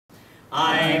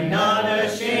I'm not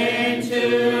ashamed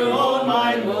to own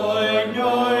my Lord,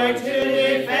 nor to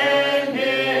defend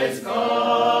his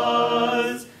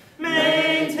cause.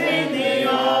 Maintain the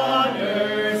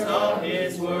honors of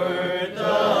his word,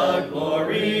 the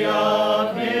glory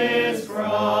of his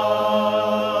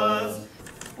cross.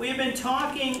 We've been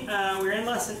talking, we're in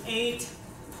lesson 8,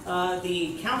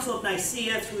 the Council of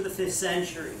Nicaea through the 5th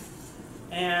century.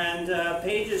 And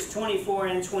pages 24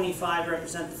 and 25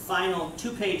 represent the final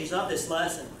 2 pages of this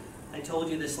lesson. I told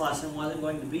you this lesson wasn't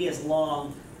going to be as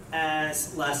long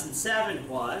as lesson 7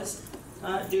 was,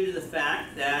 due to the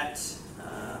fact that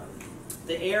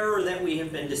the error that we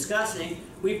have been discussing,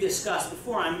 we've discussed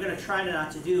before. I'm going to try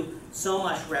not to do so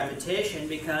much repetition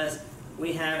because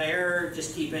we have error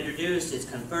just keep introduced, it's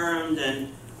confirmed,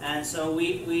 and so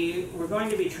we're going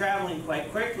to be traveling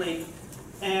quite quickly,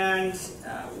 and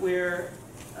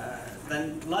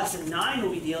then lesson 9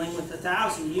 will be dealing with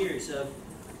 1,000 years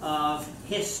of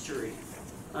history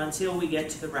until we get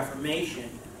to the Reformation,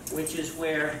 which is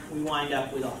where we wind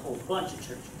up with a whole bunch of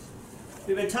churches.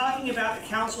 We've been talking about the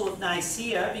Council of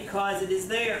Nicaea because it is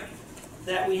there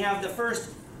that we have the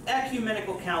first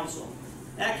ecumenical council.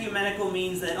 Ecumenical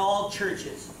means that all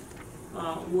churches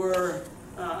were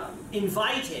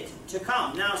invited to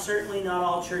come. Now, certainly not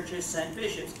all churches sent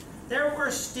bishops. There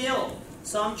were still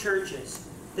some churches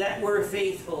that were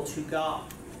faithful to God.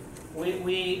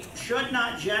 We should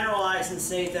not generalize and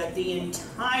say that the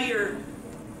entire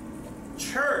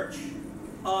church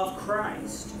of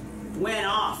Christ went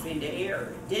off into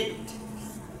error. It didn't,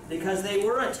 because they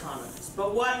were autonomous.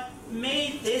 But what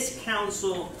made this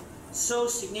council so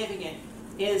significant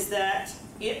is that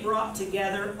it brought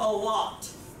together a lot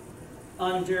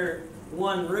under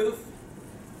one roof.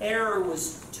 Error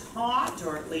was taught,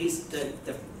 or at least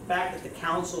the fact that the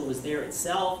council was there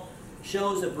itself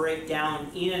shows a breakdown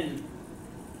in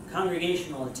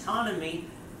congregational autonomy,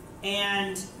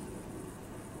 and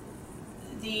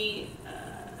the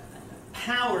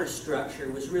power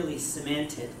structure was really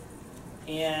cemented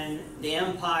in the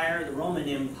empire, the Roman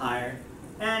Empire,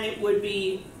 and it would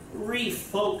be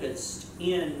refocused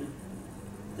in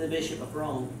the Bishop of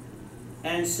Rome.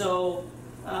 And so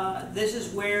this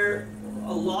is where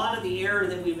a lot of the error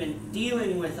that we've been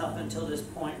dealing with up until this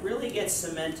point really gets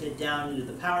cemented down into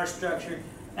the power structure,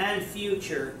 and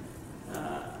future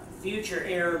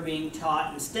error being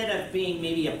taught, instead of being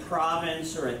maybe a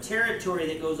province or a territory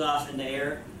that goes off into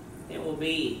error, it will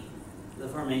be the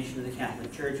formation of the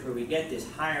Catholic Church, where we get this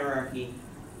hierarchy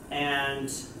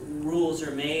and rules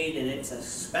are made, and it's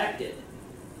expected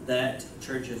that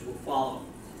churches will follow.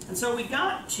 And so we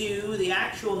got to the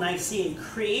actual Nicene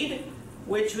Creed,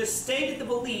 which was stated the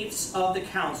beliefs of the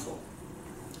council.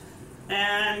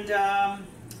 And I'm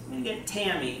going to get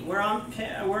Tammy. We're on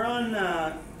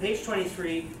page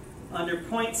 23 under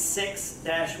point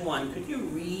 6-1. Could you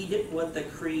read what the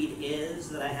creed is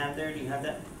that I have there? Do you have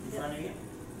that in front of you?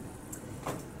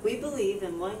 We believe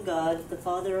in one God, the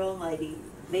Father Almighty,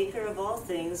 maker of all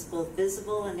things, both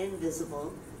visible and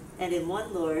invisible, and in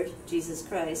one Lord, Jesus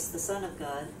Christ, the Son of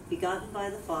God, begotten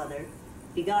by the Father,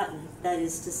 begotten, that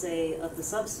is to say, of the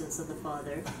substance of the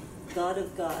Father, God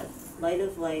of God, light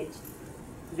of light,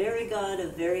 very God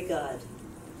of very God,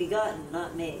 begotten,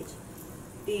 not made,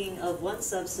 being of one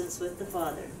substance with the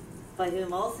Father, by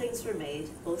whom all things were made,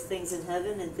 both things in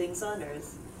heaven and things on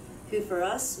earth, who for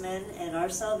us men and our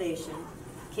salvation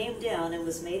came down and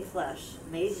was made flesh,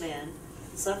 made man,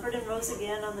 suffered and rose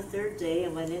again on the 3rd day,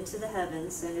 and went into the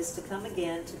heavens, and is to come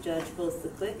again to judge both the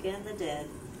quick and the dead,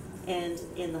 and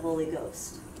in the Holy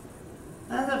Ghost.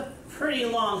 That's a pretty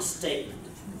long statement.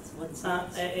 It's one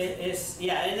sentence.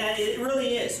 It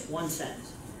really is one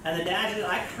sentence. And the dashes,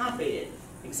 I copied it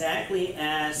exactly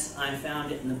as I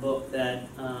found it in the book that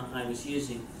I was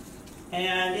using.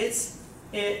 And it's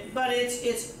a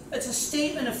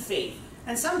statement of faith.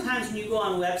 And sometimes when you go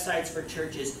on websites for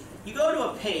churches, you go to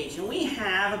a page, and we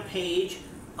have a page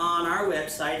on our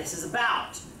website that says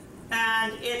about,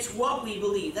 and it's what we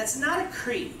believe. That's not a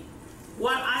creed.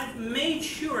 What I've made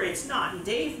sure it's not, and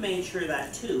Dave made sure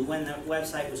that too when the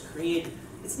website was created,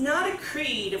 it's not a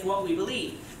creed of what we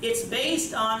believe. It's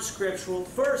based on scriptural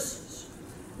verses.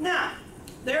 Now,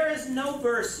 there is no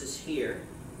verses here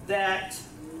that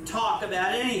talk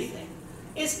about anything.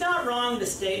 It's not wrong to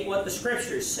state what the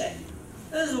scriptures say.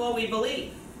 This is what we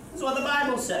believe. This is what the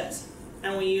Bible says.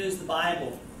 And we use the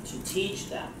Bible to teach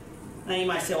that. Now you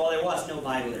might say, well, there was no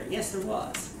Bible there. Yes, there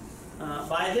was.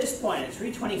 By this point, at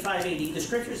 325 AD, the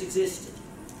scriptures existed.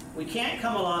 We can't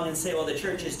come along and say, well, the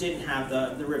churches didn't have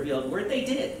the revealed word. They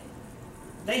did.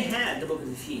 They had the book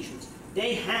of Ephesians.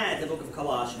 They had the book of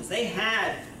Colossians. They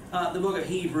had the book of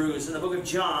Hebrews and the book of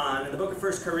John and the book of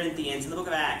 1 Corinthians and the book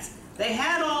of Acts. They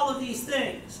had all of these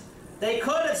things. They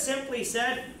could have simply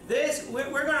said,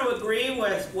 we're going to agree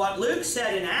with what Luke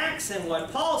said in Acts and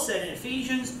what Paul said in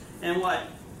Ephesians and what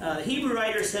the Hebrew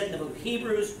writer said in the book of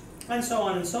Hebrews, and so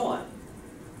on and so on.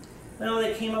 But no,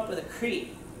 they came up with a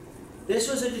creed. This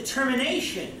was a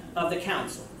determination of the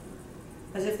council,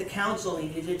 as if the council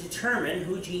needed to determine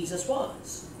who Jesus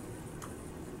was.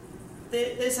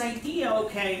 This idea,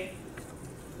 okay,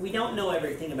 we don't know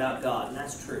everything about God, and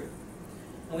that's true.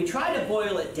 And we try to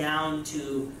boil it down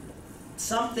to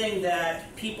something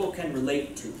that people can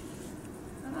relate to.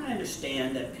 And I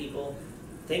understand that people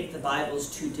think the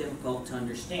Bible's too difficult to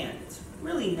understand. It's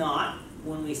really not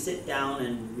when we sit down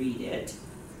and read it.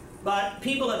 But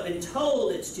people have been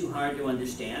told it's too hard to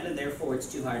understand, and therefore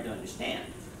it's too hard to understand.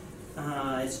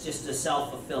 It's just a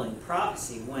self-fulfilling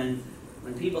prophecy. When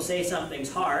people say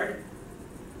something's hard,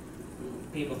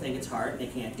 people think it's hard and they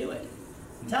can't do it.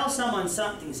 Tell someone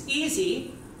something's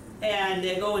easy, and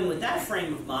they go in with that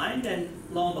frame of mind, and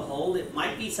lo and behold, it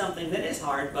might be something that is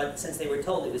hard, but since they were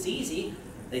told it was easy,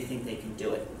 they think they can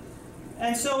do it.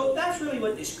 And so that's really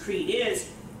what this creed is.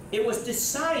 It was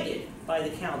decided by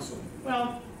the council.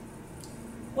 Well,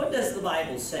 what does the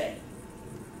Bible say?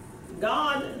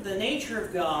 God, the nature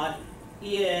of God,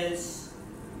 is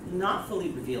not fully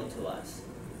revealed to us.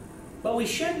 But we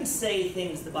shouldn't say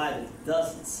things the Bible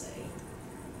doesn't say.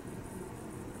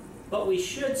 But we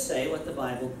should say what the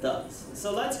Bible does.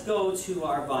 So let's go to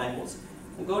our Bibles.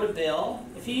 We'll go to Bill,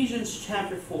 Ephesians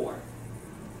chapter 4.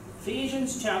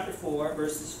 Ephesians chapter 4,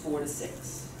 verses 4 to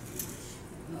 6.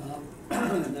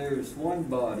 There is one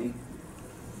body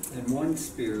and one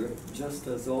Spirit, just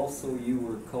as also you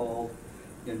were called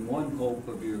in one hope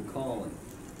of your calling.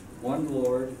 One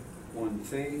Lord, one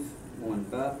faith, one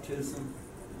baptism,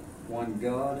 one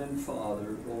God and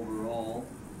Father over all,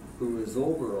 who is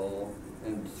over all,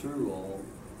 and through all,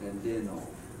 and in all.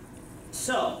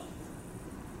 So,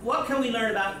 what can we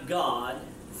learn about God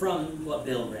from what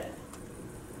Bill read?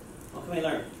 What can we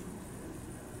learn?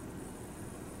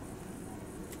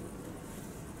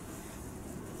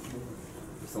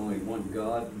 There's only one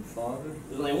God and Father.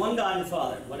 There's only one God and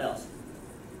Father. What else?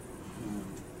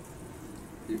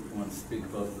 You want to speak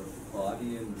about the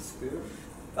body and the Spirit?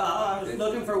 I was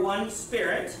looking for one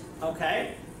Spirit.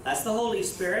 Okay. That's the Holy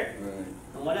Spirit. Right.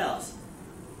 And what else?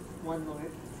 One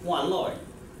Lord. One Lord.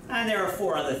 And there are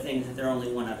 4 other things that there are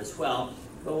only one of as well.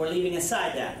 But we're leaving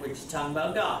aside that. We're just talking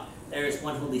about God. There is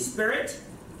one Holy Spirit,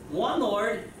 one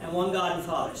Lord, and one God and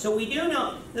Father. So we do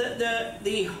know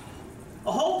the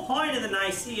whole point of the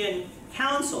Nicene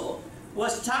Council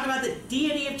was to talk about the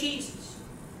deity of Jesus.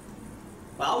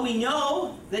 Well, we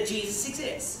know that Jesus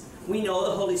exists. We know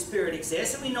the Holy Spirit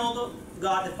exists, and we know the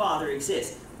God the Father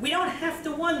exists. We don't have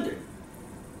to wonder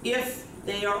if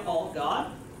they are all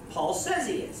God. Paul says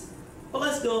he is. But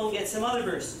let's go and get some other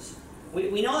verses.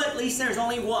 We know that at least there's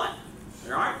only one.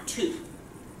 There aren't 2.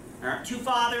 There aren't 2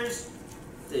 fathers.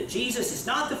 Jesus is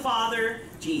not the Father.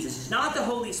 Jesus is not the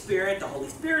Holy Spirit. The Holy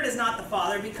Spirit is not the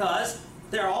Father, because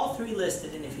they're all 3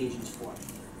 listed in Ephesians 4.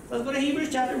 So let's go to Hebrews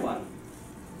chapter 1.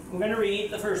 We're going to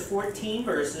read the first 14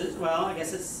 verses. Well, I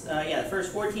guess it's, the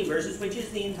first 14 verses, which is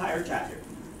the entire chapter.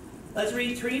 Let's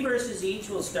read 3 verses each.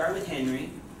 We'll start with Henry,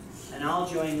 and I'll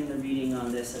join in the reading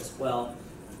on this as well.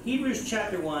 Hebrews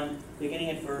chapter 1, beginning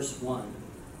at verse 1.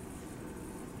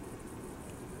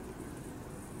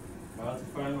 God's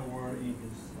final word in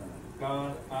His Son.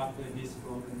 God, after He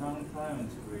spoke a long time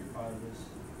to the fathers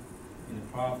in the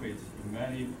prophets, in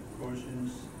many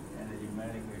portions and in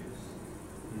many ways,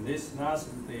 in these last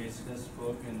days has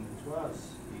spoken to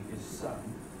us in His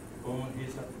Son, whom He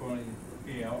is appointed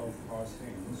heir of our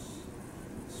sins,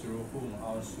 through whom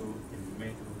also He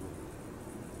made the world.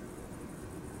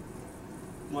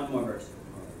 One more verse.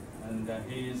 And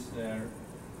He is the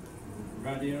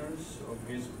radiance of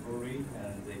His glory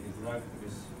and the exact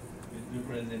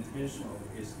representation of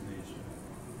His nature,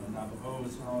 and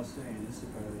upholds our sins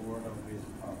by the word of His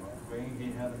power. When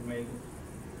He had made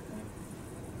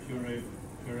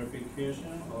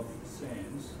purification of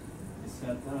sins, He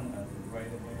sat down at the right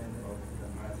hand of the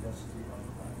Majesty on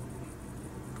high.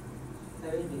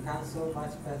 Having become so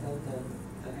much better than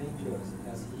the angels,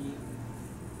 as He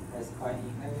has by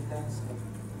inheritance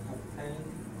obtained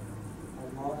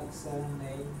a more excellent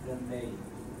name than they.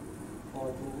 For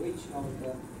to which of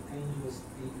the angels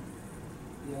did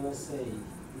He ever say,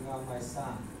 "You are my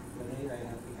Son, today I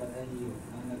have begotten you"?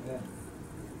 And again,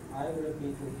 "I will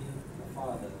be to him a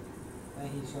father, and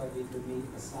he shall be to me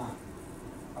a son."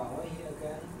 But when He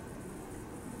again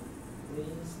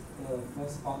brings the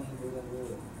firstborn into the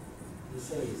world, He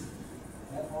says,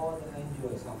 Let all the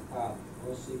angels of God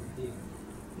worship him.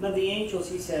 Now the angels,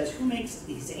 he says, who makes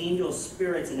his angels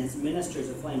spirits and his ministers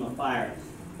a flame of fire?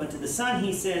 But to the Son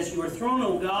he says, your throne,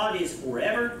 O God, is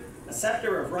forever. A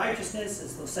scepter of righteousness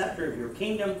is the scepter of your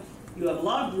kingdom. You have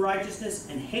loved righteousness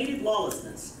and hated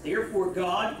lawlessness. Therefore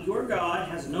God, your God,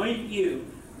 has anointed you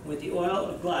with the oil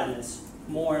of gladness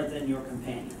more than your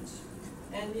companions.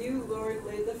 And you, Lord,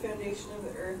 laid the foundation of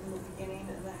the earth in the beginning,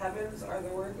 and the heavens are the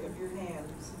work of your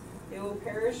hands. They will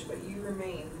perish, but you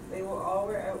remain. They will all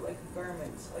wear out like a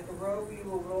garment. Like a robe you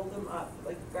will roll them up.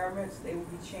 Like garments they will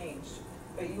be changed.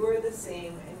 But you are the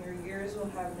same, and your years will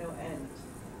have no end.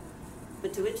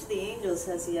 But to which of the angels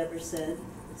has he ever said,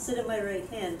 sit at my right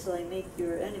hand till I make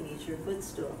your enemies your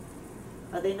footstool?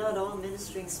 Are they not all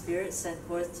ministering spirits sent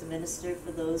forth to minister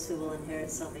for those who will inherit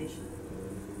salvation?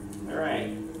 All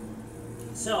right.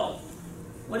 So,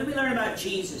 what did we learn about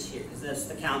Jesus here? Because that's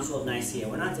the Council of Nicaea.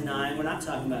 We're not denying, we're not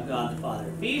talking about God the Father.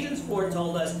 Ephesians 4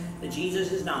 told us that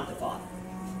Jesus is not the Father.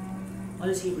 What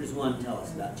does Hebrews 1 tell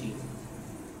us about Jesus?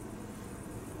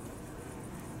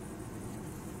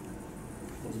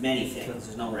 There's many things.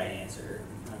 There's no right answer.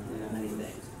 Many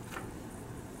things.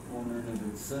 I wonder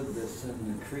if it said this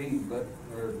in the Creed, but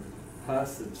our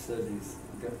passage said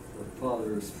the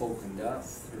Father has spoken to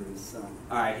us through his Son.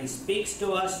 All right, he speaks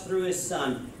to us through his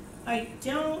Son. I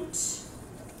don't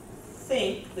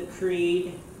think the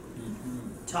Creed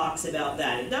talks about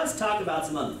that. It does talk about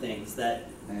some other things that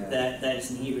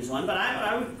is in Hebrews 1, but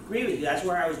I would agree with you. That's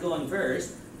where I was going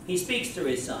first. He speaks through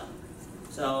his Son.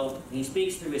 So he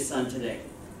speaks through his Son today.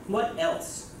 What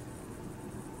else?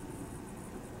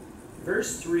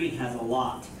 Verse 3 has a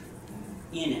lot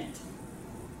in it.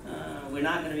 We're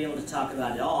not going to be able to talk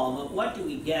about it all, but what do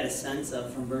we get a sense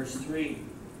of from verse 3?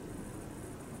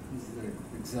 This is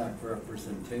the exact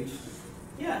representation.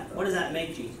 Yeah. What does that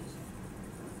make Jesus?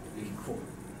 Equal.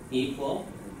 Equal.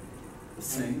 The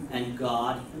same. And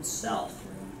God himself.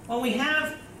 When we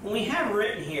have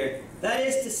written here, that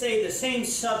is to say, the same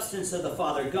substance of the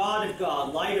Father, God of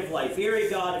God, light of light, very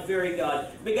God of very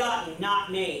God, begotten, not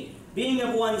made, being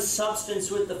of one substance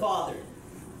with the Father.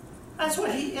 That's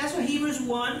what Hebrews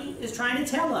 1 is trying to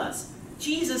tell us.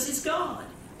 Jesus is God.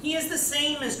 He is the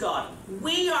same as God.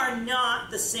 We are not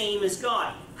the same as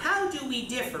God. How do we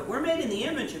differ? We're made in the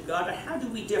image of God, but how do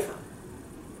we differ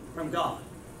from God?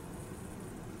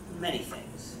 Many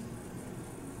things.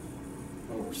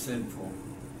 Oh, we're sinful.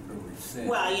 Or we're sin.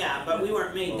 Well, yeah, but we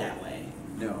weren't made that way.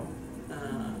 No.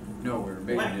 No, we're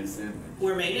made in his image.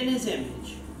 We're made in his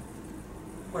image.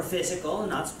 We're physical and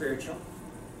not spiritual.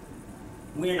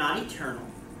 We're not eternal.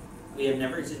 We have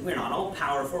never existed. We're not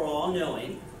all-powerful or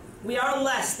all-knowing. We are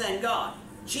less than God.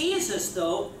 Jesus,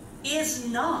 though, is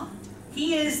not.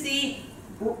 He is the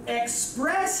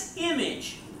express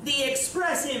image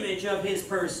of his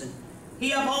person.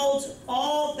 He upholds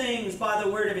all things by the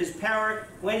word of his power.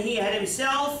 When he had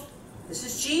himself, this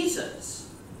is Jesus,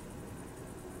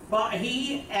 but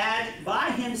he had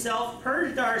by himself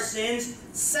purged our sins,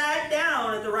 sat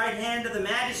down at the right hand of the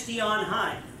majesty on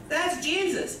high. That's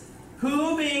Jesus,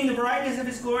 who, being the brightness of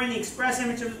his glory and the express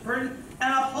image of his person,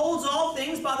 and upholds all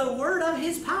things by the word of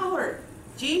his power.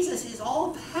 Jesus is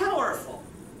all-powerful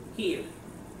here.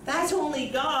 That's only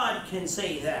God can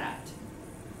say that.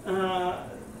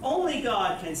 Only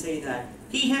God can say that.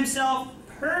 He himself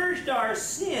purged our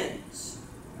sins.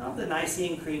 Well, the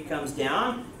Nicene Creed comes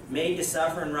down, made to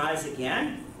suffer and rise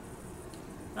again.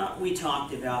 We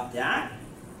talked about that.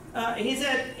 He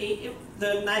said,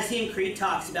 the Nicene Creed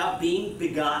talks about being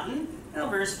begotten.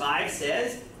 Verse 5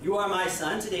 says, you are my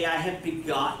son, today I have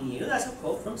begotten you. That's a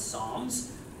quote from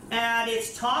Psalms. And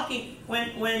it's talking,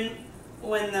 when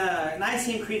the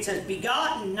Nicene Creed says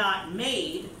begotten, not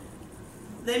made,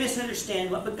 they misunderstand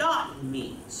what begotten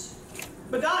means.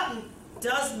 Begotten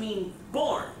does mean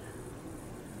born.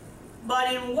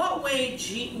 But in what way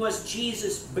was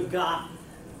Jesus begotten?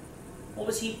 What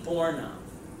was he born of?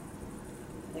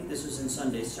 I think this was in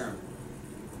Sunday's sermon.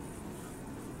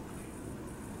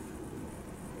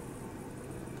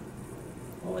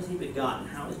 What was he begotten?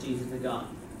 How was Jesus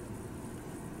begotten?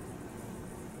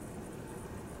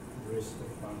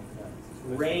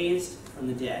 Raised from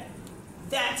the dead.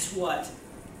 That's what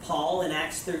Paul in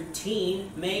Acts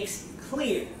 13 makes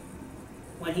clear.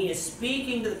 When he is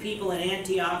speaking to the people in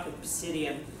Antioch of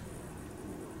Pisidia,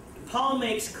 Paul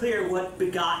makes clear what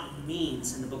begotten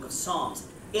means in the book of Psalms.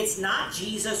 It's not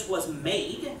Jesus was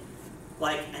made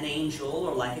like an angel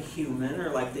or like a human or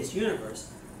like this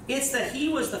universe. It's that he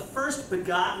was the first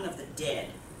begotten of the dead.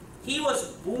 He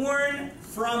was born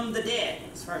from the dead,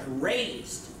 as far as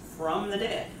raised from the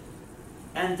dead.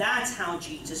 And that's how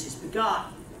Jesus is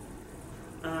begotten.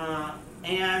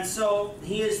 And so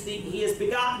he is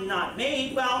begotten, not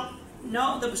made. Well,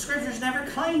 no, the scriptures never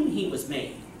claim he was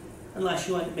made, unless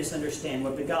you misunderstand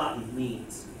what begotten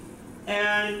means.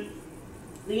 And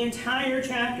the entire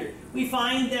chapter, we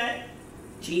find that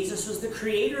Jesus was the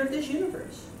creator of this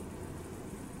universe.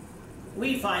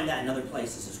 We find that in other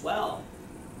places as well.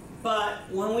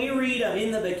 But when we read of,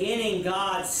 in the beginning,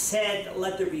 God said,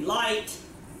 let there be light,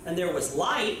 and there was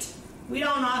light, we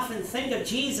don't often think of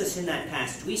Jesus in that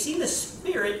passage. We see the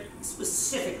Spirit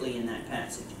specifically in that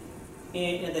passage.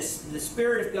 And the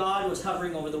Spirit of God was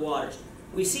hovering over the waters.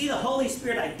 We see the Holy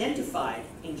Spirit identified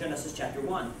in Genesis chapter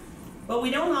 1. But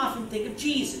we don't often think of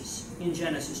Jesus in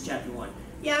Genesis chapter 1.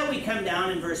 Yeah, we come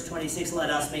down in verse 26, let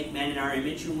us make man in our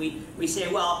image, and we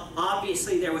say, well,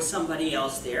 obviously there was somebody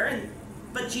else there,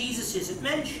 but Jesus isn't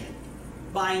mentioned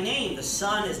by name. The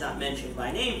Son is not mentioned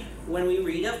by name. When we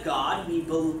read of God, we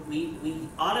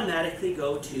automatically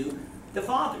go to the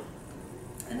Father.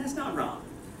 And that's not wrong.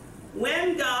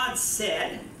 When God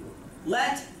said,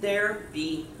 let there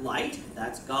be light,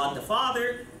 that's God the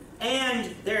Father,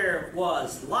 and there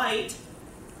was light,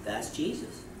 that's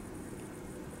Jesus.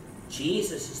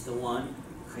 Jesus is the one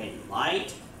who created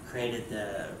light, created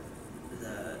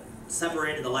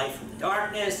separated the light from the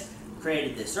darkness,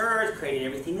 created this earth, created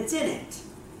everything that's in it.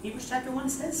 Hebrews chapter 1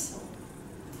 says so.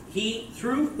 He,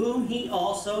 through whom he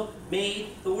also made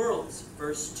the worlds.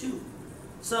 Verse 2.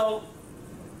 So,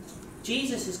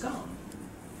 Jesus is gone.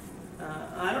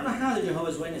 I don't know how the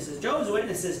Jehovah's Witnesses do have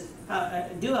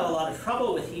a lot of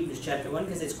trouble with Hebrews chapter 1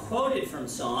 because it's quoted from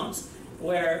Psalms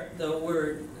where the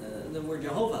word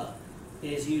Jehovah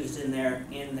is used in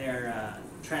their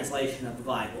translation of the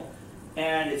Bible,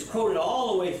 and it's quoted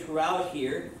all the way throughout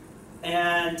here,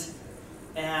 and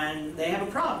they have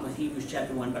a problem with Hebrews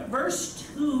chapter 1. But verse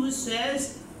 2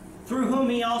 says, through whom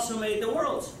he also made the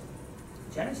worlds.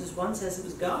 Genesis 1 says it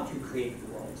was God who created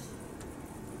the worlds.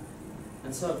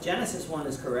 And so if Genesis 1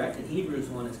 is correct and Hebrews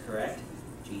 1 is correct,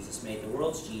 Jesus made the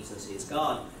worlds, Jesus is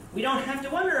God. We don't have to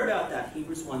wonder about that.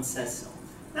 Hebrews 1 says so.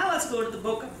 Now let's go to the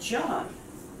book of John.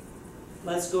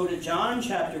 Let's go to John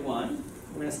chapter 1.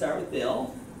 We're going to start with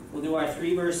Bill. We'll do our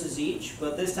 3 verses each,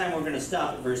 but this time we're going to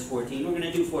stop at verse 14. We're going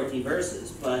to do 14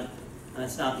 verses, but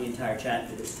it's not the entire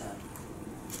chapter this time.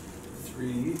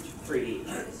 3 each? 3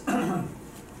 each.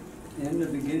 In the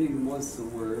beginning was the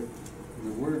Word,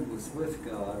 and the Word was with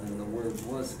God, and the Word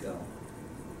was God.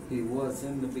 He was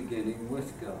in the beginning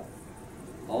with God.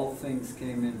 All things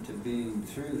came into being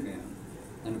through him,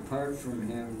 and apart from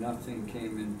him nothing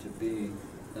came into being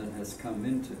that has come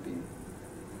into being.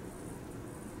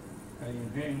 And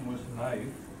in him was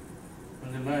life,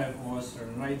 and the life was the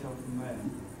light of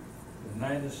man. The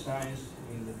light shines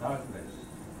in the darkness,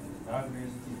 and the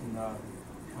darkness did not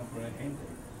comprehend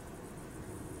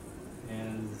it.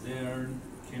 And there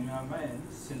came a man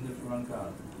sent from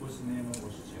God, whose name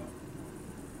was John.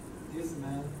 This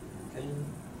man came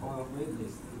for a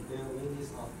witness to bear witness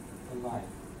of the light.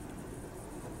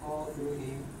 All through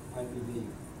him I believe.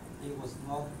 He was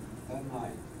not that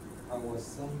night, but was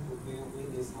sent to bear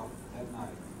witness of that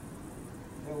night.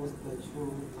 There was the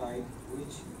true light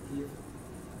which gives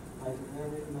light to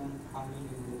every man coming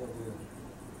into the world.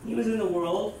 He was in the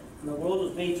world, and the world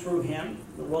was made through him.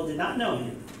 The world did not know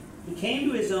him. He came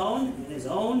to his own, and his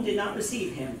own did not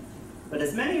receive him. But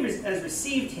as many as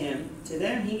received him, to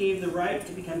them he gave the right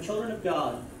to become children of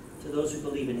God, to those who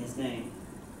believe in his name.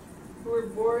 Who were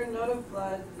born not of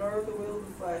blood, nor of the will of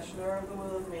the flesh, nor of the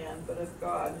will of man, but of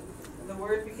God. And the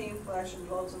Word became flesh and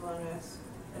dwelt among us.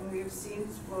 And we have seen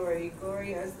his glory,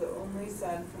 glory as the only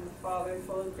Son from the Father,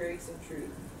 full of grace and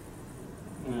truth.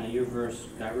 Your verse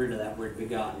got rid of that word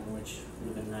begotten, which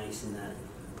would have been nice in that.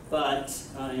 But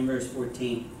in verse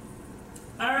 14.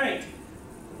 All right.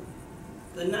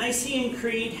 The Nicene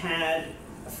Creed had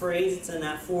a phrase, it's in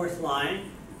that 4th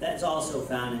line, that's also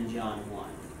found in John 1.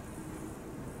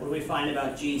 What do we find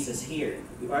about Jesus here?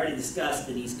 We've already discussed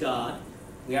that he's God.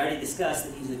 We already discussed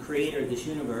that he's the creator of this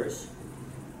universe.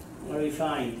 What do we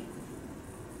find?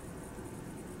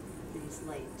 That he's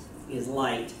light. He is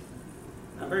light.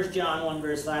 Now, 1 John 1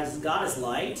 verse 5 says, God is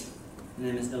light, and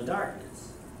there is no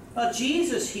darkness. Well,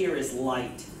 Jesus here is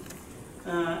light.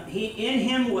 In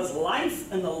him was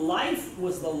life, and the life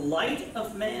was the light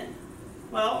of man.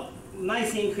 Well,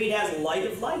 Nicene Creed has light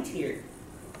of light here.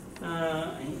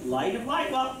 Light of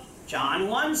light. Well, John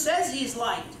 1 says he's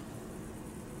light.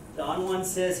 John 1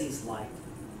 says he's light.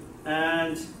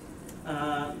 And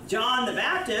John the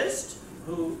Baptist,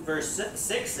 who verse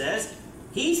 6 says,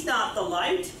 he's not the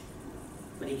light,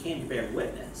 but he came to bear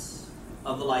witness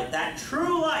of the light. That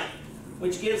true light,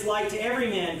 which gives light to every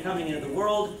man coming into the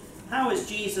world. How is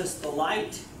Jesus the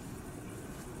light?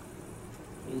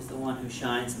 He's the one who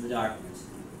shines in the darkness.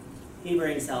 He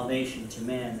brings salvation to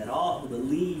men, that all who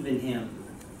believe in him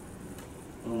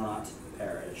will not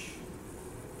perish.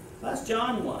 That's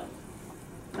John 1.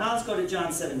 Now let's go to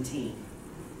John 17.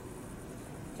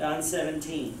 John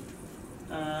 17.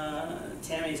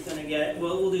 Tammy's going to get,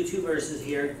 we'll do 2 verses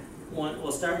here.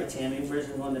 We'll start with Tammy,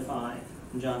 verses 1 to 5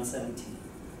 in John 17.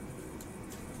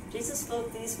 Jesus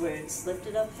spoke these words,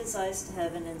 lifted up his eyes to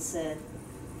heaven, and said,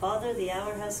 Father, the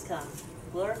hour has come.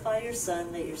 Glorify your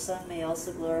Son, that your Son may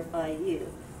also glorify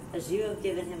you, as you have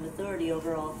given him authority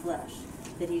over all flesh,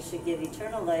 that he should give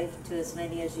eternal life to as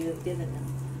many as you have given him.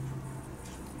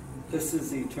 This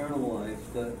is eternal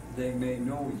life, that they may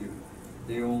know you,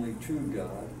 the only true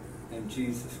God, and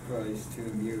Jesus Christ,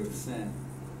 whom you have sent.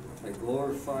 I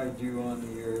glorified you on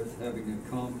the earth, having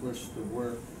accomplished the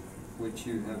work which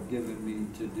you have given me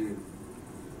to do.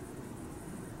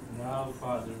 Now,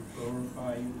 Father,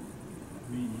 glorify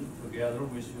me together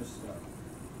with yourself,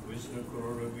 with the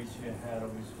glory which I had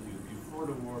with you before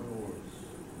the world was.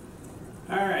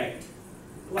 All right.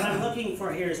 What I'm looking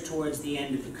for here is towards the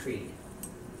end of the creed.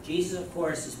 Jesus, of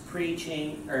course, is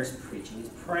he's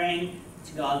praying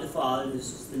to God the Father.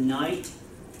 This is the night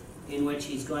in which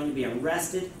he's going to be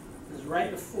arrested. This is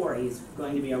right before he's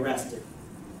going to be arrested.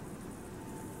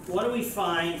 What do we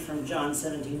find from John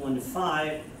 17, 1 to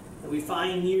 5 that we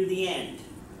find near the end?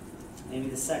 Maybe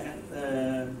the second,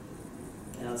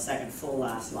 the second full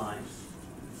last line.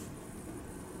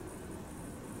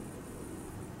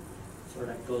 Sort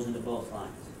of goes into both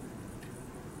lines.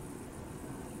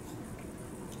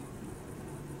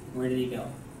 Where did he go?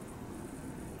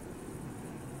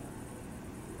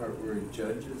 Part where he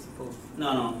judges folks?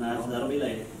 No, that'll be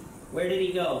later. Where did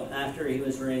he go after he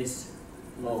was raised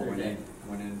on the third day?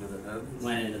 Went into the heavens.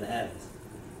 Went into the heavens.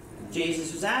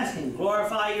 Jesus was asking,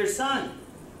 glorify your Son.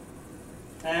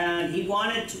 And he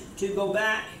wanted to go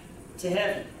back to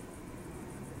heaven.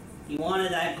 He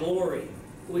wanted that glory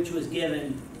which was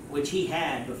given, which he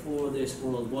had before this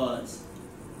world was.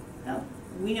 Now,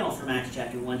 we know from Acts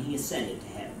chapter 1 he ascended to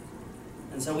heaven.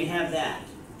 And so we have that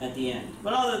at the end.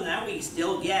 But other than that, we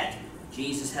still get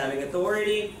Jesus having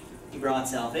authority. He brought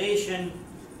salvation.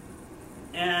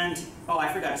 And,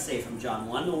 I forgot to say from John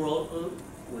 1, the world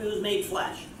was made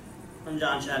flesh. From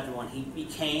John chapter 1, he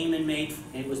became and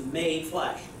it was made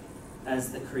flesh,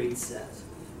 as the Creed says.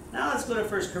 Now let's go to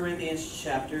 1 Corinthians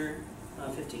chapter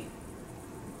 15.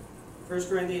 1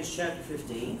 Corinthians chapter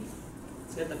 15.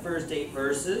 Let's get the first 8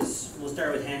 verses. We'll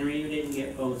start with Henry. You didn't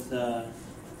get both.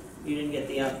 You didn't get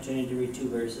the opportunity to read 2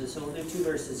 verses, so we'll do 2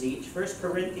 verses each. 1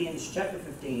 Corinthians chapter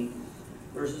 15,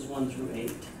 verses 1 through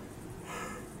 8.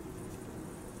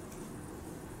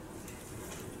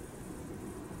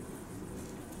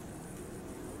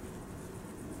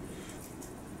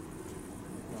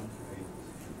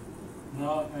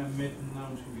 Now I am made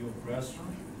known to you,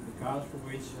 brethren, the gospel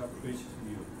which I preach to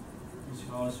you, which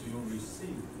also you received,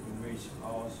 in which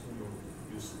also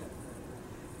you stand,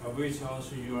 by which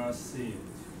also you are saved,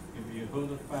 if you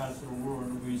hold fast the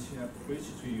word which I preach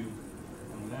to you,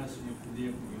 unless you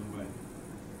believe in vain.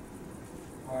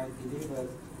 I delivered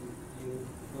you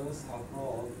first of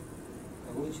all,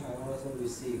 which I also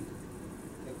received,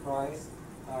 that Christ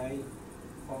died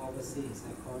for our sins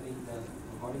according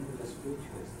to the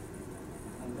Scriptures,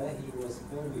 and that he was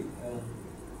buried, and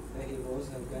that he rose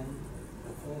again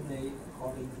the third day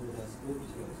according to the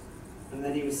Scriptures. And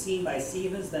that he was seen by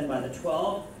Cephas, then by the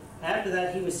 12. After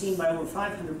that he was seen by over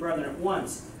 500 brethren at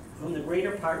once, from the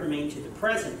greater part remain to the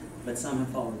present, but some have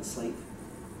fallen asleep.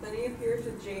 Then he appeared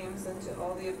to James and to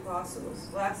all the apostles.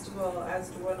 Last of all, as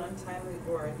to one untimely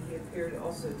born, he appeared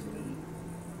also to me.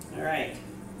 All right.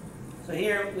 So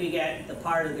here we get the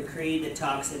part of the creed that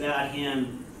talks about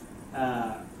him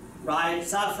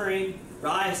suffering,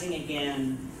 rising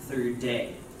again, third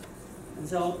day. And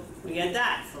so we get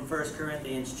that from 1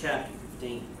 Corinthians chapter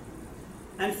 15.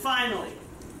 And finally,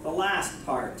 the last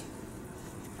part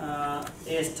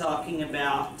is talking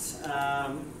about,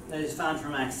 that is found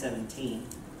from Acts 17.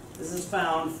 This is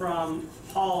found from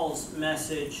Paul's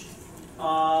message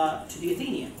to the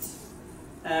Athenians.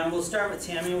 And we'll start with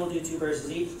Tammy. We'll do 2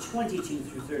 verses each, 22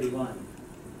 through 31.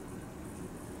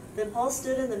 Then Paul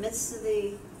stood in the midst of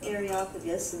the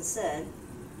Areopagus and said,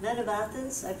 Men of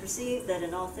Athens, I perceive that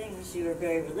in all things you are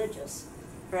very religious.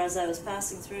 For as I was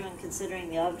passing through and considering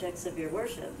the objects of your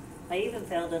worship, I even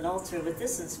found an altar with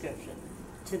this inscription,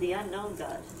 To the unknown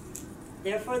God.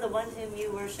 Therefore the one whom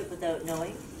you worship without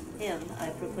knowing, him I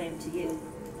proclaim to you.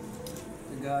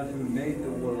 The God who made the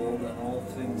world and all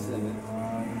things in it,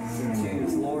 since he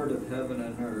is Lord of heaven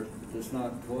and earth, does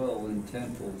not dwell in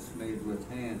temples made with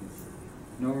hands,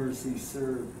 nor is he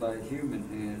served by human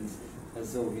hands,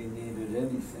 as though he needed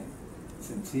anything,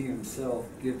 since he himself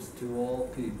gives to all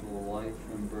people life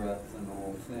and breath and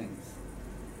all things.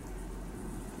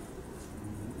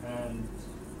 And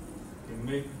he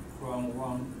made from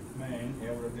one man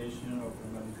every nation of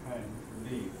mankind to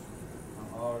live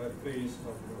on all the face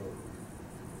of the earth,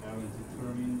 having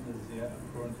determined their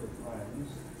appointed times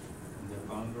and the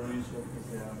boundaries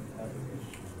of their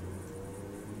habitation,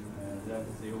 and that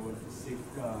they would seek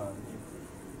God,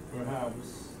 if perhaps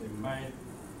they might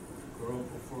grow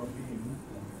before him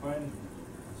and find him,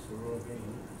 and through him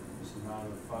is not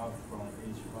far from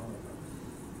each one of us.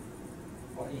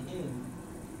 For in him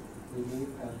we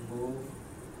live and move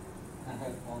and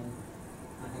have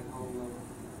our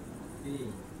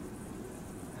being.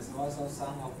 As also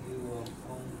some of your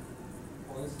own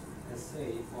voice has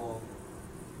said, for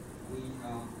we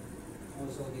are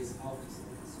also his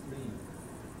offspring.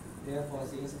 Therefore,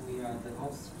 since we are the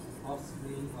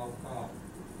offspring of God,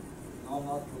 we ought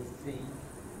not to think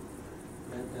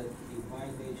that the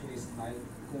divine nature is like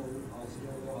gold or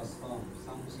silver or stone,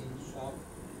 something sharp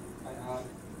by art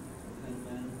and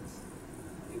man's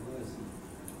diversity.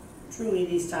 Truly,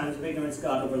 these times of ignorance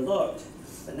God overlooked,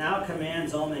 but now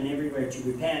commands all men everywhere to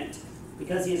repent,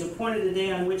 because he has appointed a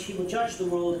day on which he will judge the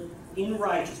world in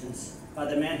righteousness by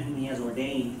the man whom he has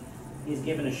ordained. He has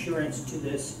given assurance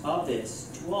of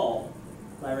this to all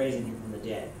by raising him from the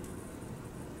dead.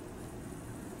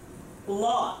 A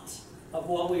lot of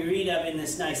what we read of in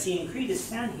this Nicene Creed is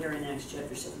found here in Acts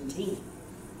chapter 17.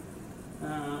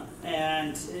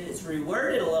 And it's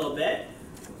reworded a little bit,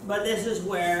 but this is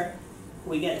where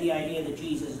we get the idea that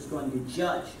Jesus is going to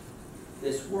judge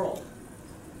this world.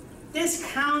 This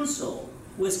council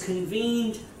was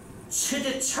convened to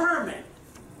determine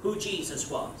who Jesus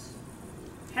was.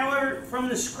 However, from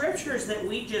the scriptures that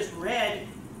we just read,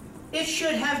 it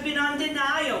should have been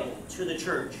undeniable to the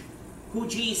church who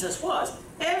Jesus was.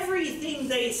 Everything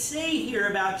they say here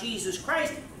about Jesus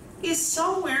Christ is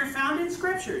somewhere found in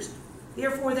scriptures.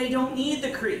 Therefore, they don't need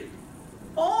the creed.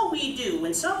 All we do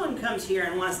when someone comes here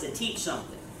and wants to teach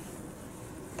something,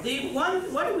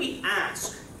 what do we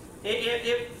ask?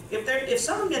 If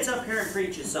someone gets up here and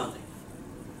preaches something,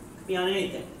 beyond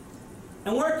anything,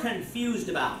 and we're confused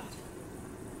about it,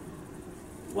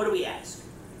 what do we ask?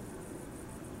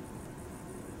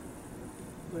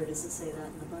 Where does it say that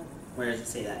in the Bible? Where does it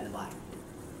say that in the Bible?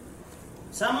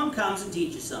 Someone comes and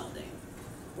teaches something.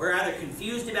 We're either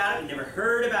confused about it, we've never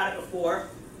heard about it before,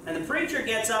 and the preacher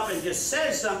gets up and just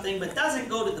says something but doesn't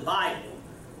go to the Bible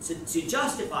to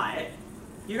justify it.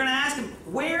 You're going to ask him,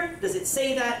 where does it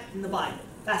say that in the Bible?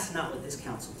 That's not what this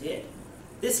council did.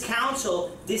 This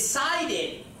council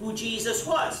decided who Jesus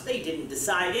was. They didn't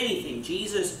decide anything.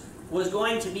 Jesus was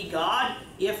going to be God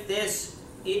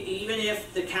even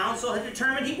if the council had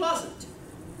determined he wasn't.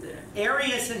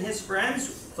 Arius and his friends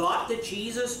thought that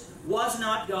Jesus was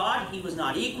not God. He was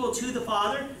not equal to the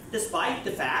Father, despite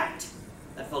the fact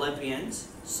that Philippians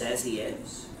says he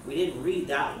is. We didn't read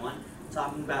that one,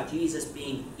 talking about Jesus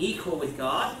being equal with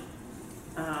God.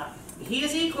 He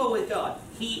is equal with God.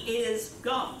 He is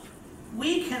God.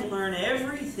 We can learn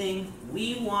everything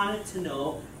we wanted to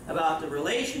know about the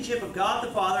relationship of God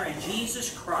the Father and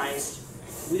Jesus Christ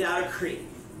without a creed.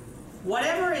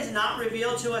 Whatever is not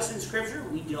revealed to us in Scripture,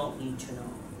 we don't need to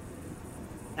know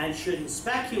and shouldn't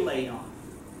speculate on.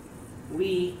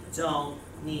 We don't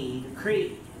need a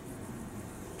creed.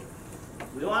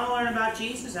 If we want to learn about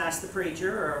Jesus, ask the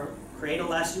preacher or create a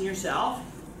lesson yourself.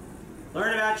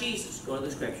 Learn about Jesus. Go to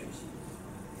the Scriptures.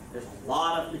 There's a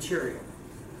lot of material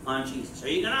on Jesus. Are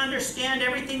you going to understand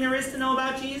everything there is to know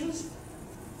about Jesus?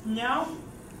 No.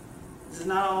 This is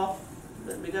not all,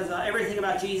 because everything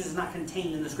about Jesus is not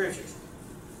contained in the Scriptures.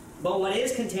 But what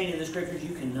is contained in the Scriptures,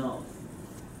 you can know.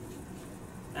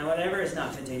 And whatever is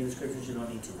not contained in the Scriptures, you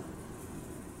don't need to know.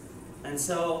 And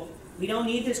so, we don't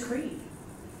need this creed.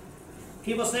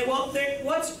 People say, well,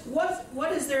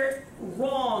 what is there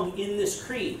wrong in this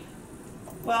creed?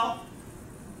 Well,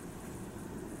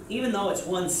 even though it's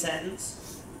one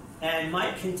sentence and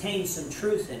might contain some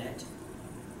truth in it,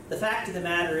 the fact of the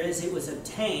matter is it was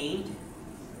obtained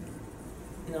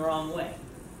in the wrong way.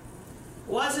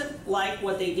 It wasn't like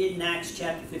what they did in Acts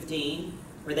chapter 15,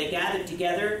 where they gathered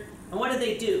together, and what did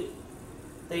they do?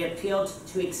 They appealed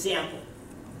to example.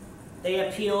 They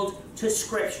appealed to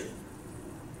Scripture.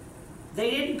 They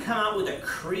didn't come out with a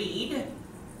creed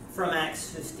from Acts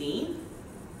 15.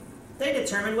 They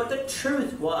determined what the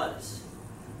truth was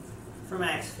from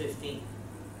Acts 15.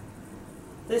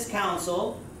 This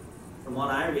council, from what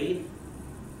I read,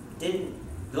 didn't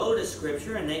go to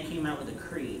Scripture and they came out with a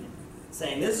creed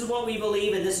saying this is what we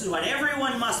believe and this is what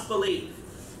everyone must believe.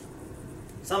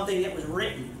 Something that was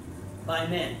written by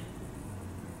men.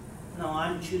 No,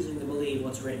 I'm choosing to believe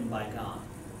what's written by God.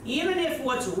 Even if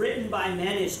what's written by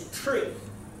men is truth,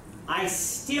 I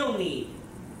still need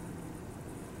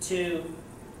to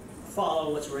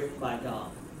follow what's written by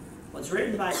God. What's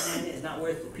written by men is not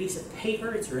worth the piece of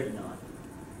paper it's written on.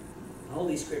 The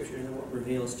Holy Scriptures are what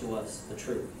reveals to us the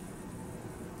truth.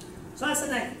 So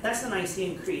that's the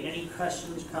Nicene Creed. Any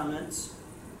questions, comments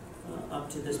up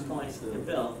to this point?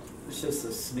 Bill? It's just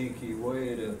a sneaky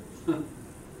way to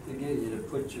get you to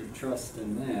put your trust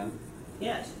in them.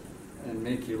 Yes. And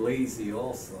make you lazy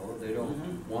also. They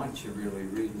don't want you really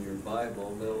reading your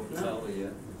Bible. They'll tell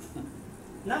you.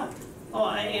 No.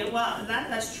 Oh, well,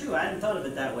 that's true. I hadn't thought of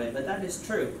it that way, but that is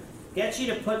true. Get you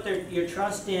to put your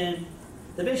trust in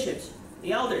the bishops,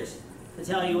 the elders, to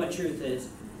tell you what truth is,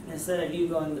 instead of you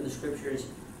going to the Scriptures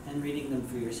and reading them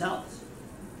for yourselves.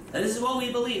 This is what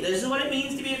we believe. This is what it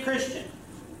means to be a Christian.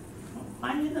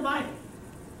 Find it in the Bible.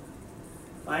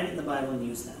 Find it in the Bible and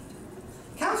use that.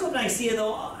 Council of Nicaea,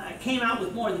 though, came out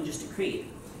with more than just a creed.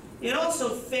 It also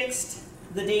fixed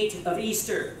the date of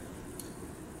Easter.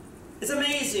 It's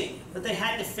amazing that they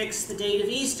had to fix the date of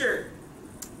Easter,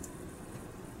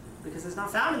 because it's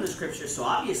not found in the Scriptures, so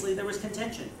obviously there was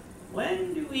contention.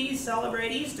 When do we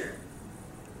celebrate Easter?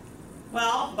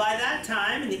 Well, by that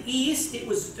time in the East, it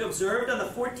was observed on the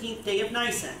 14th day of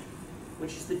Nisan,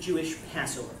 which is the Jewish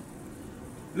Passover.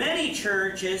 Many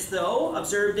churches, though,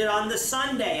 observed it on the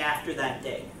Sunday after that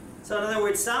day. So in other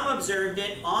words, some observed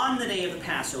it on the day of the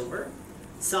Passover.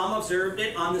 Some observed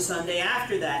it on the Sunday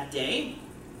after that day.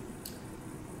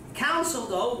 The council,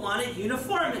 though, wanted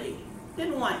uniformity.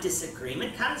 Didn't want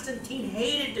disagreement. Constantine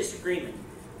hated disagreement.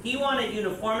 He wanted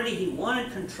uniformity. He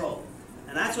wanted control.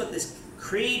 And that's what this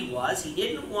creed was. He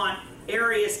didn't want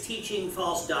Arius teaching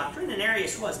false doctrine, and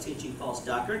Arius was teaching false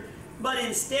doctrine. But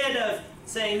instead of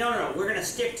saying, no, we're going to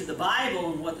stick to the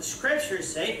Bible and what the Scriptures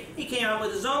say, he came out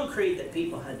with his own creed that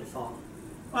people had to follow.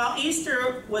 Well,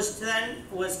 Easter was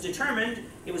determined,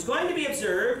 it was going to be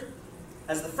observed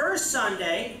as the first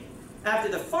Sunday after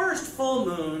the first full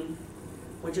moon,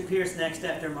 which appears next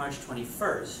after March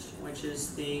 21st, which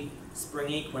is the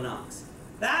spring equinox.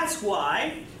 That's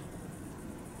why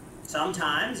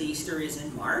sometimes Easter is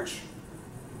in March.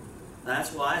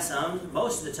 That's why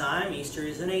most of the time, Easter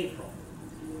is in April.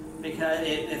 Because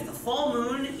if the full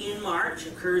moon in March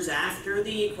occurs after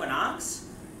the equinox,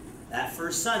 that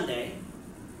first Sunday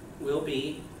will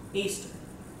be Easter.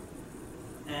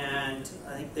 And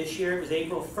I think this year it was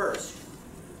April 1st.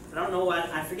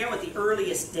 I forget what the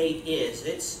earliest date is.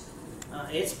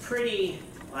 It's pretty,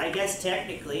 well, I guess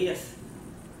technically, if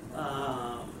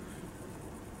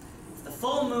the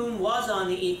full moon was on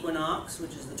the equinox,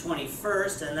 which is the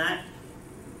 21st, and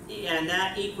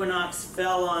that equinox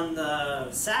fell on the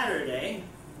Saturday,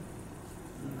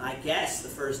 I guess the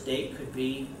first date could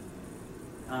be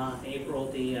March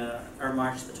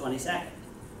the 22nd.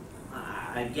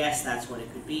 I guess that's what it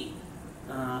could be,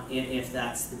 if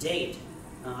that's the date.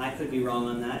 I could be wrong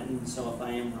on that, and so if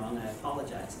I am wrong, I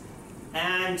apologize.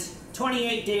 And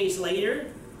 28 days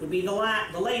later would be the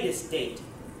latest date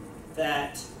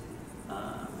that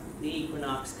the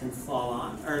equinox can fall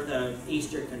on, or the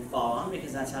Easter can fall on,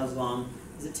 because that's how long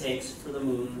as it takes for the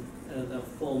moon, the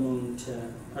full moon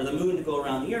or the moon to go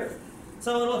around the earth.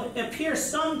 So it'll appear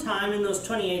sometime in those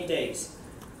 28 days.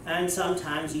 And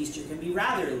sometimes Easter can be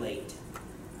rather late,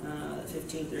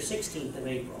 15th or 16th of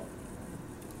April.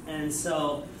 And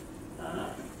so,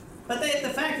 but the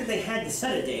fact that they had to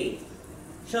set a date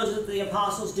shows that the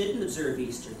apostles didn't observe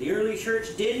Easter. The early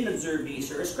church didn't observe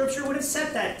Easter. A scripture would have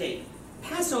set that date.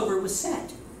 Passover was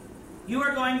set. You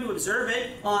are going to observe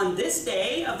it on this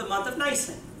day of the month of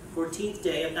Nisan, 14th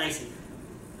day of Nisan.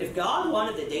 If God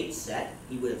wanted the date set,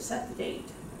 he would have set the date.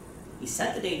 He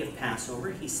set the date of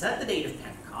Passover. He set the date of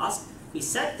Pentecost. He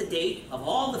set the date of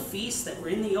all the feasts that were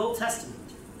in the Old Testament.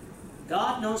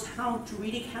 God knows how to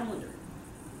read a calendar.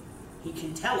 He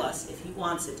can tell us if he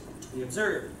wants it to be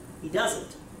observed. He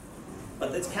doesn't.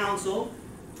 But this council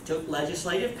took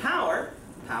legislative power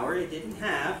it didn't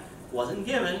have, wasn't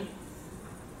given,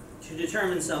 to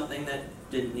determine something that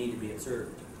didn't need to be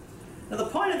observed. Now the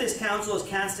point of this council, as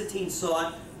Constantine saw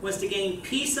it, was to gain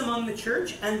peace among the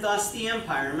church and thus the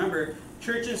empire. Remember,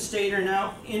 church and state are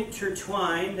now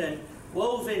intertwined and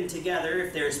woven together.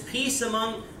 If there's peace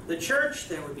among the church,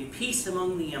 there would be peace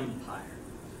among the empire.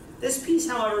 This peace,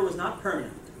 however, was not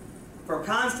permanent, for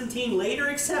Constantine later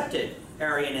accepted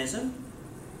Arianism,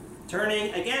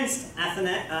 turning against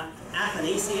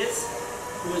Athanasius,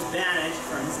 who was banished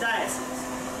from his diocese.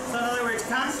 So in other words,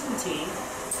 Constantine,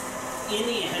 in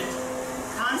the end,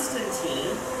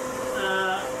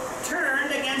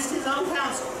 turned against his own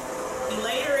council. he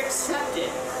later accepted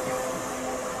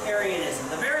Arianism,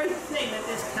 the very thing that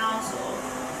this council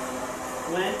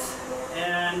went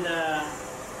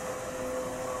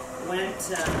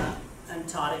and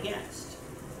taught against.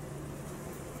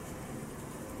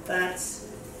 That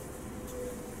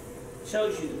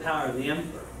shows you the power of the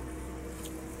emperor.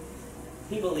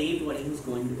 He believed what he was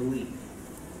going to believe.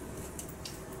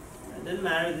 It didn't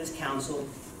matter that this council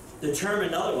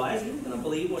determined otherwise. He was going to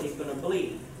believe what he's going to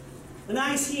believe. The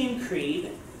Nicene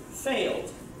Creed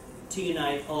failed to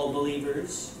unite all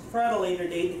believers, for at a later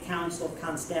date the Council of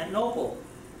Constantinople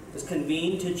was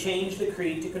convened to change the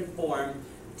creed to conform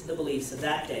to the beliefs of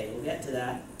that day. We'll get to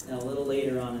that a little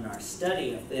later on in our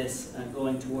study of this,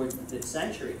 going towards the 5th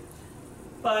century.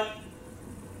 But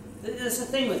there's a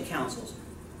thing with councils.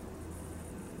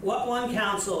 What one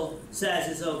council says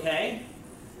is okay,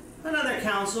 another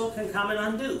council can come and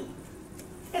undo.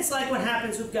 It's like what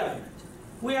happens with government.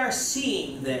 We are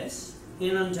seeing this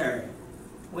in Ontario.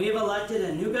 We have elected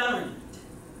a new government,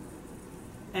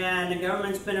 and the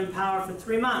government's been in power for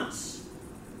 3 months.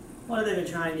 What have they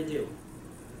been trying to do?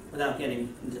 Without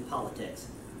getting into politics.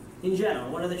 In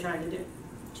general, what are they trying to do?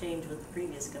 Change what the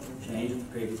previous government did. Change what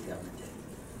the previous government did.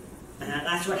 And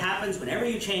that's what happens whenever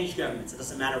you change governments. It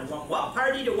doesn't matter from what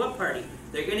party to what party.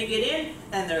 They're going to get in,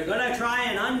 and they're going to try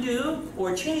and undo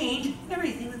or change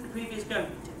everything that the previous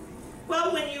government did.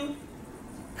 Well, when you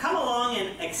come along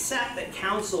and accept that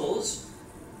councils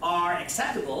are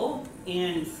acceptable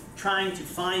in trying to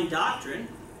find doctrine,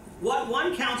 what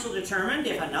one council determined,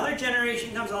 if another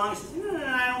generation comes along and says, no,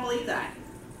 I don't believe that,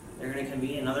 they're going to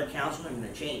convene another council and they're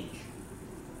going to change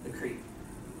the creed.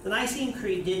 The Nicene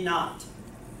Creed did not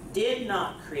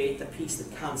create the peace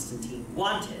that Constantine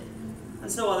wanted,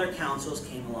 and so other councils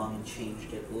came along and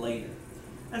changed it later.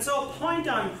 And so a point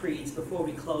on creeds before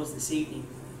we close this evening.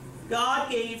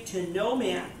 God gave to no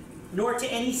man, nor to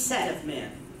any set of men,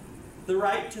 the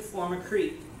right to form a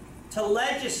creed, to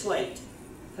legislate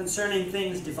concerning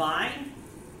things divine,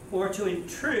 or to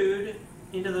intrude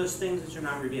into those things which are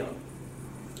not revealed.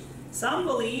 Some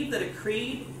believe that a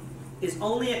creed is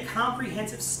only a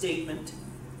comprehensive statement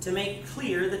to make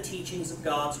clear the teachings of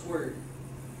God's Word.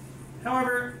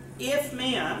 However, if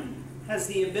man has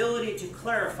the ability to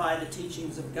clarify the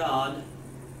teachings of God,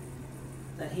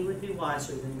 then he would be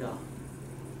wiser than God.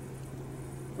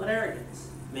 What arrogance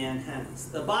man has.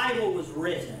 The Bible was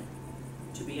written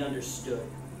to be understood.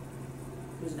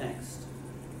 Who's next?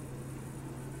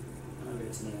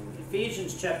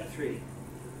 Ephesians chapter 3,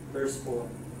 verse 4.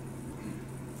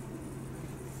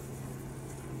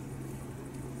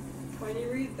 When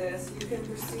you read this, you can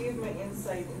perceive my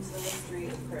insight into the mystery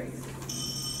of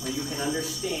Christ. Or you can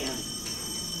understand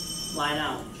my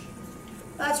knowledge.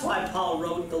 That's why Paul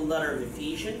wrote the letter of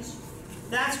Ephesians.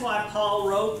 That's why Paul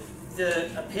wrote the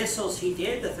epistles he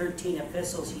did, the 13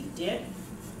 epistles he did.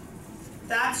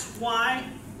 That's why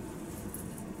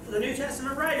the New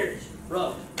Testament writers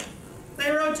wrote.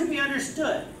 They wrote to be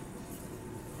understood.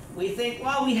 We think,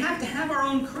 well, we have to have our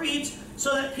own creeds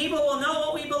so that people will know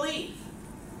what we believe.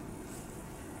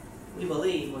 We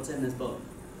believe what's in this book.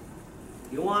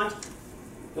 You want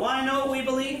to know what we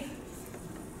believe?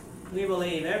 We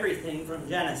believe everything from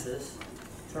Genesis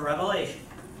to Revelation.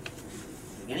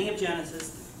 Beginning of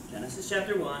Genesis, Genesis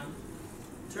chapter 1,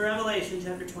 to Revelation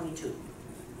chapter 22.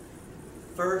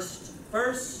 First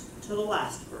verse to the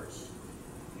last verse.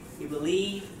 We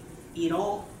believe in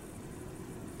all.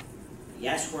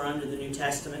 Yes, we're under the New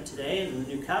Testament today and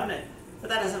the New Covenant, but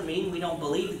that doesn't mean we don't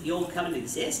believe that the Old Covenant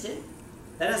existed.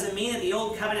 That doesn't mean that the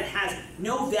Old Covenant has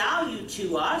no value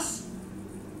to us,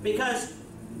 because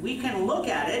we can look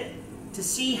at it to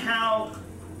see how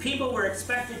people were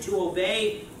expected to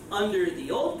obey under the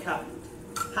Old Covenant,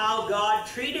 how God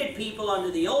treated people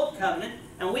under the Old Covenant,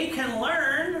 and we can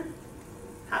learn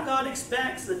how God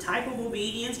expects, the type of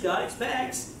obedience God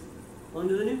expects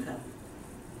under the New Covenant.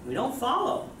 We don't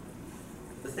follow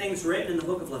the things written in the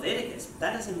book of Leviticus, but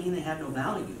that doesn't mean they have no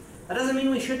value. That doesn't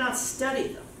mean we should not study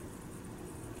them.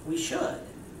 We should,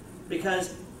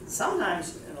 because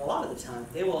sometimes, and a lot of the time,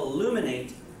 they will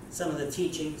illuminate some of the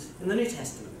teachings in the New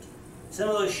Testament. Some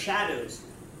of those shadows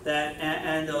that,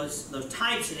 and those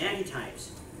types and antitypes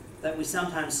that we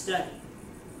sometimes study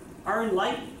are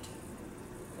enlightened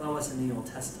by what's in the Old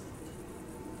Testament.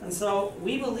 And so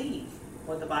we believe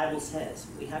what the Bible says.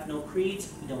 We have no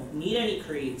creeds. We don't need any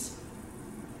creeds,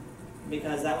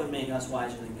 because that would make us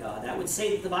wiser than God. That would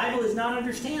say that the Bible is not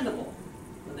understandable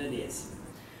when it is.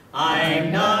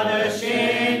 I'm not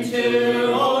ashamed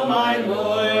to own my Lord.